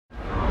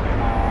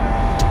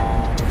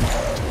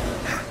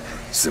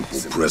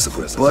Simple press of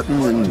a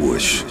button and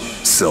whoosh.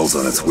 Cell's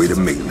on its way to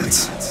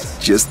maintenance.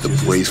 Just the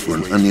place for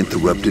an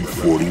uninterrupted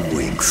 40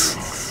 winks.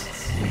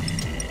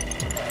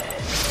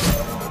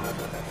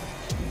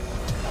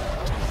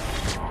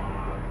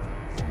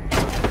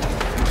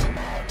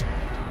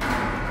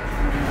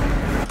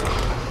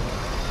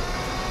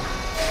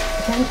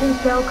 Attention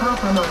cell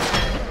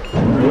compromised.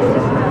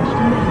 Dispatch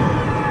to maintenance.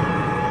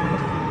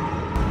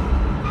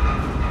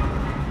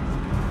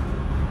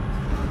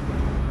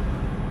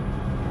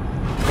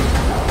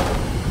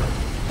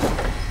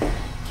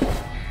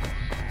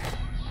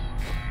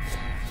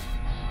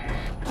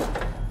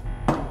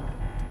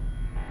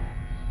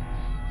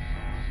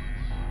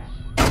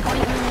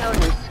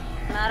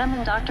 Madam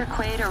and Dr.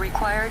 Quaid are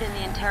required in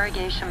the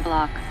interrogation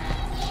block.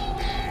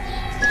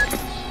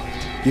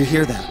 You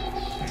hear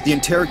that? The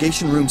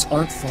interrogation rooms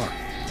aren't far.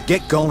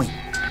 Get going.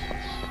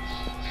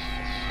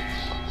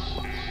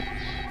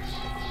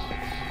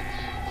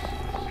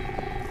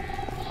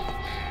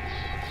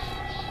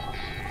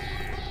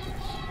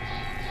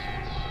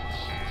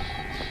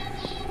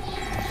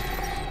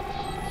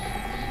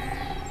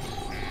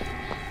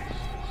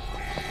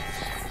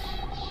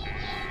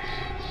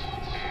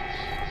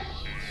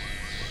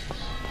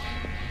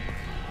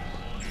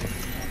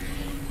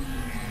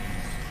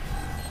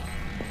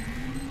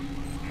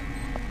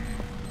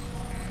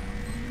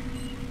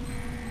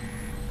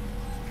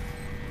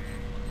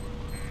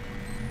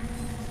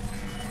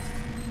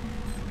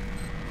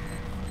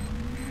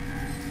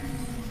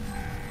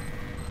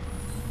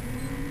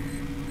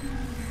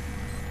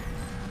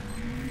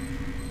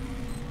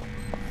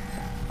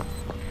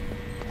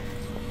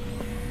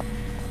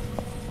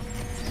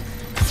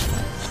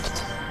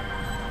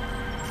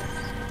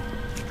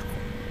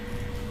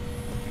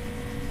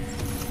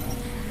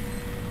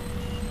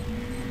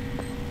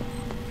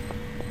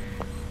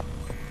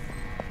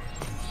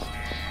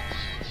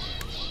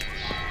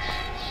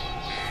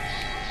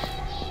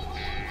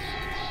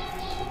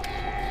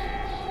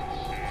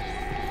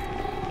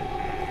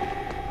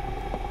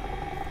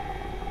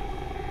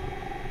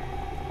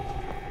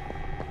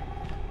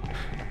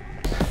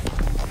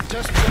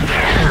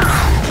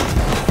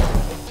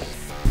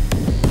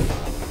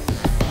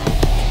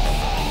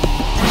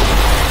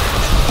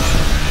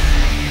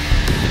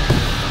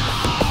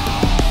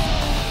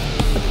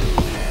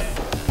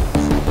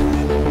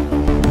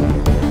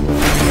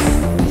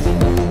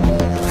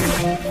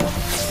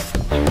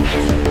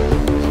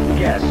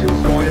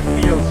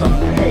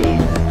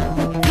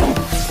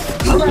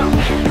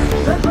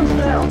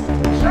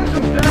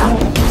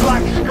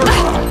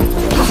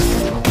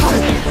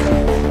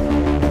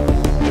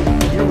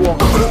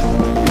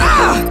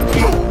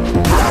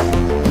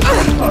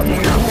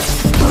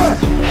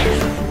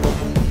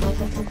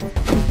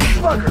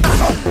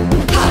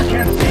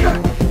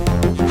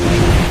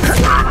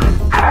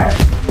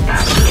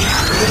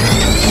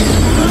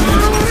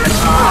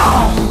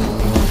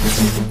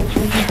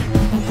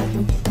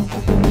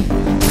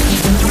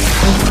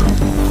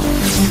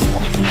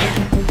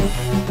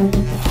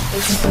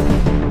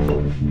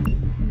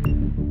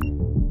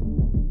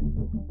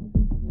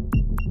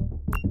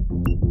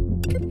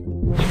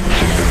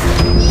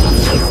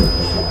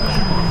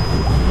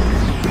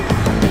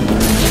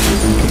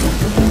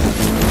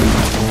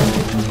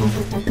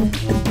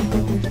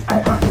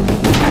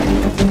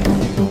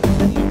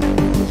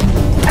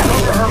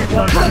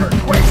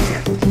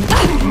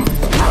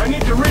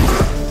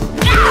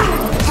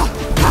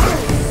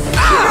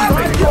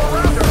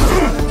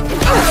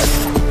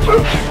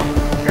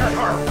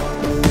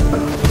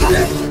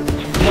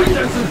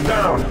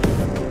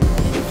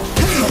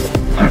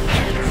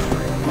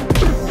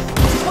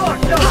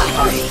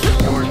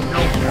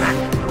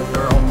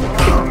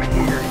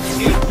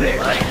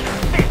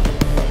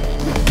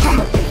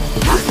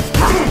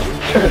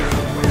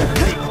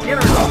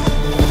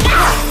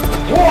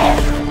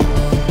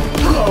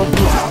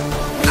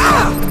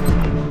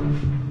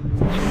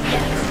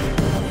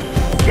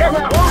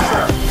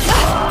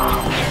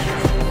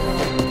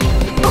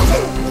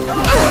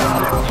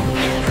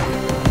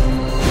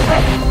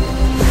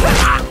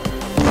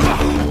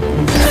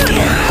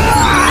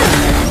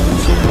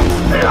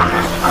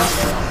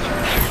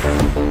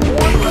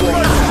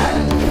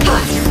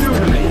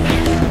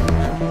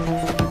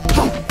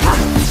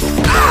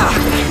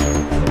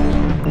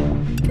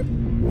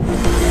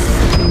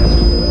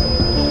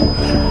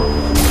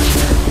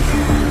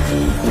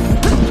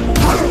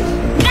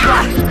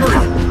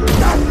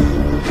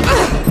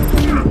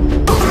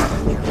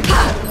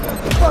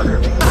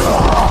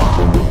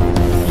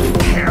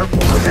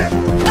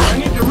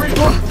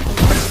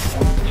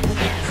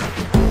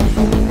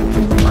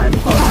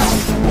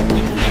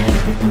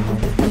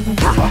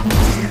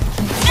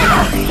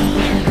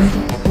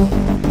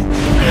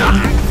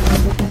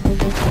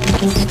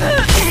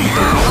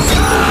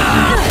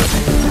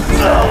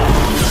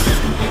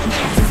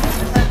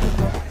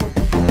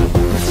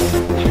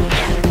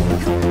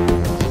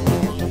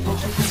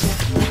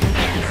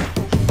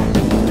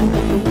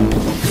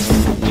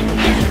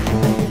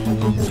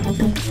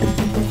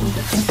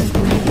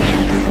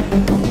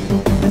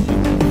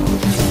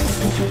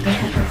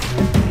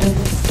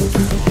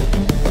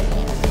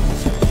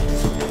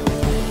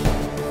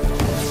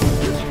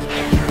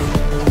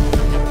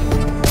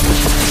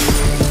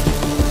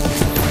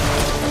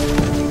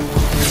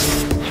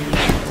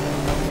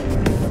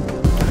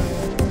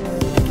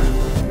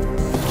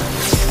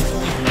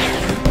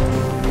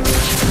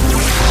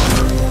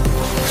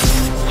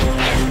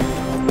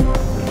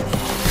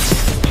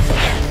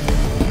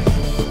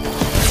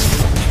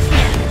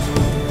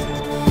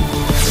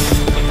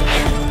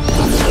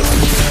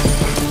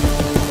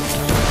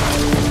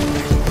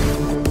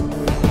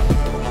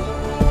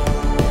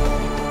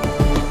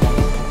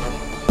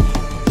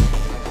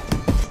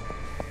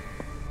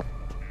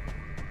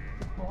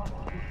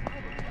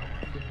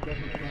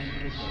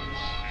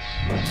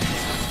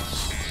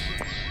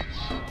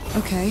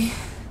 Okay.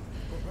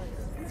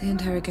 The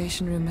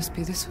interrogation room must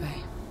be this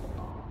way.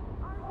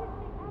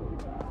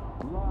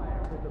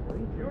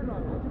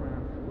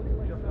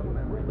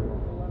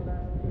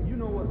 You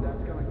know what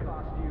that's gonna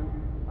cost you?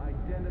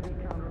 Identity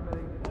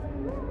counterfeiting.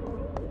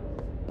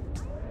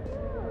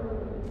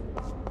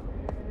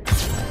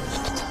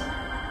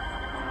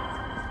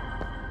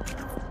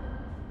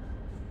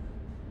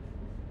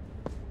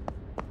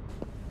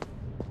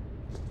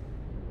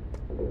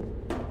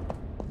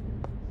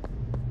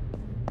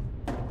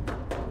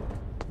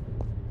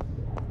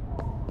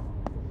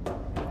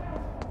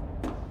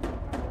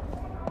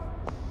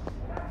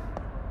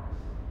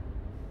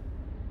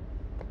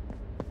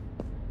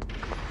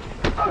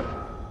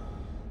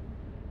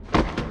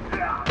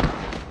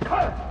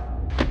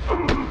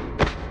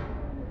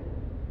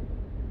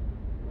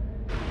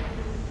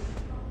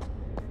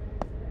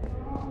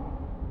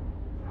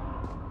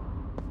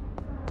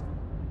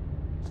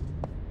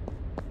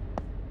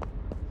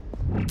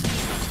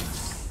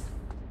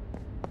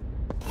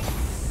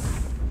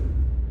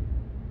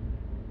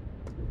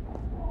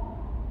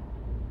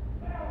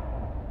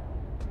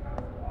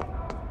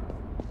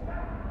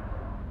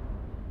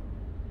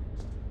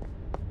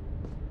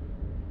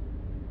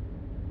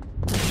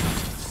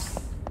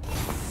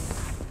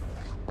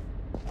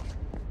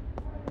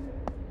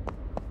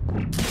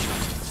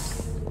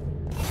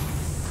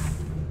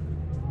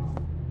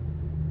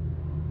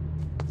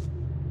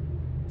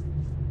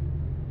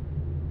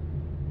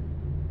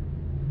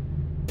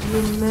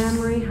 You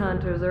memory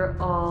hunters are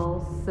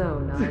all so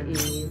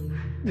naive,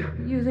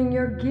 using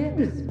your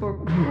gifts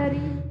for petty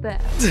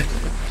theft.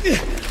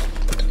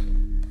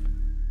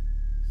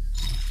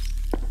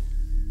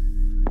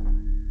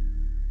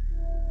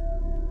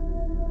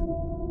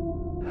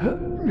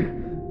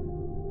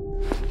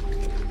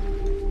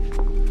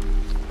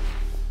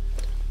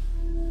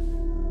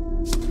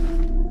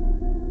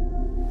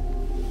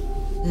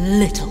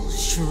 Little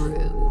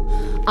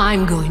shrew,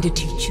 I'm going to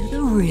teach you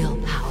the real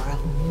power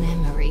of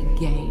memory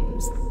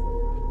games.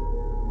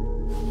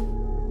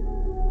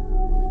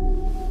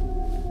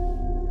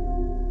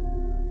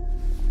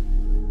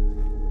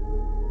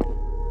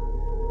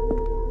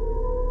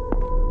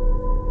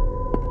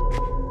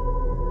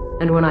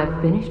 And when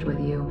I've finished with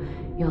you,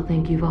 you'll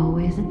think you've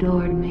always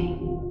adored me.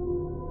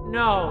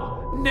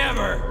 No,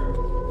 never!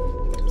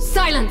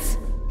 Silence!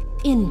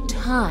 In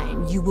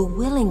time, you will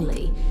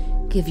willingly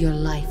give your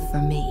life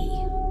for me.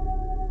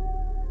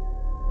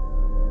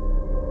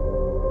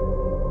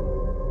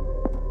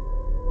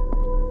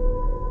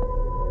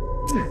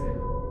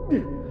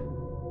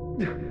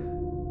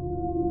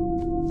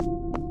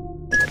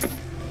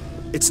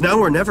 It's now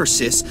or never,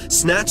 sis.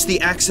 Snatch the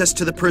access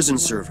to the prison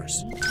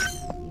servers.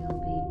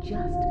 You'll be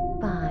just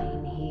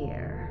fine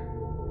here.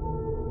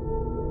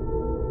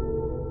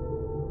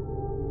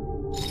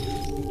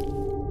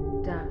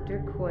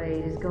 Dr.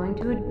 Quaid is going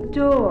to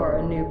adore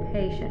a new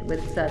patient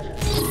with such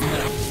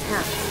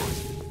talent.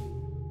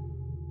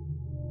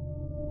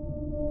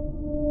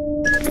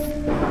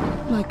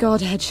 My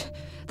God, Edge.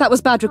 That was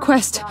bad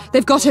request.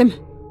 They've got him.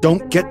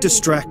 Don't get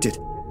distracted.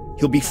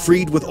 He'll be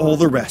freed with all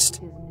the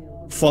rest.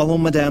 Follow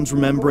Madame's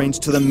remembrance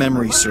to the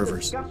memory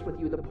servers. Discuss with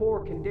you the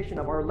poor condition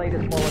of our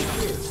latest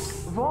volunteer.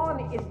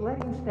 Vaughn is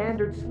letting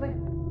standards slip.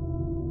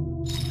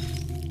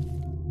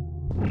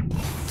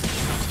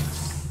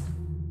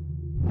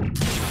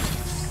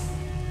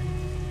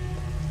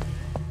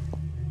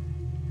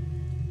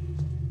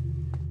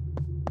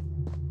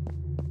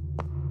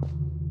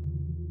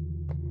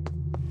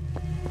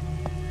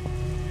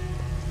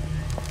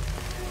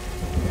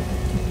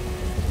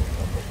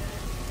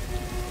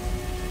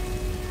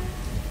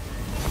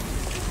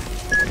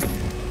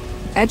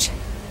 Edge?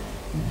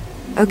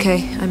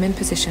 Okay, I'm in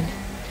position.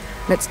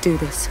 Let's do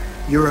this.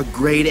 You're a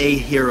grade A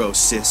hero,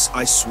 sis,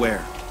 I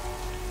swear.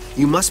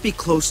 You must be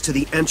close to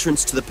the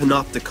entrance to the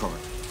Panopticon,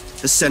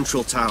 the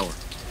central tower.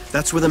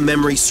 That's where the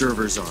memory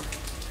servers are.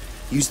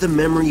 Use the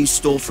memory you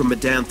stole from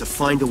Madame to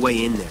find a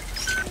way in there.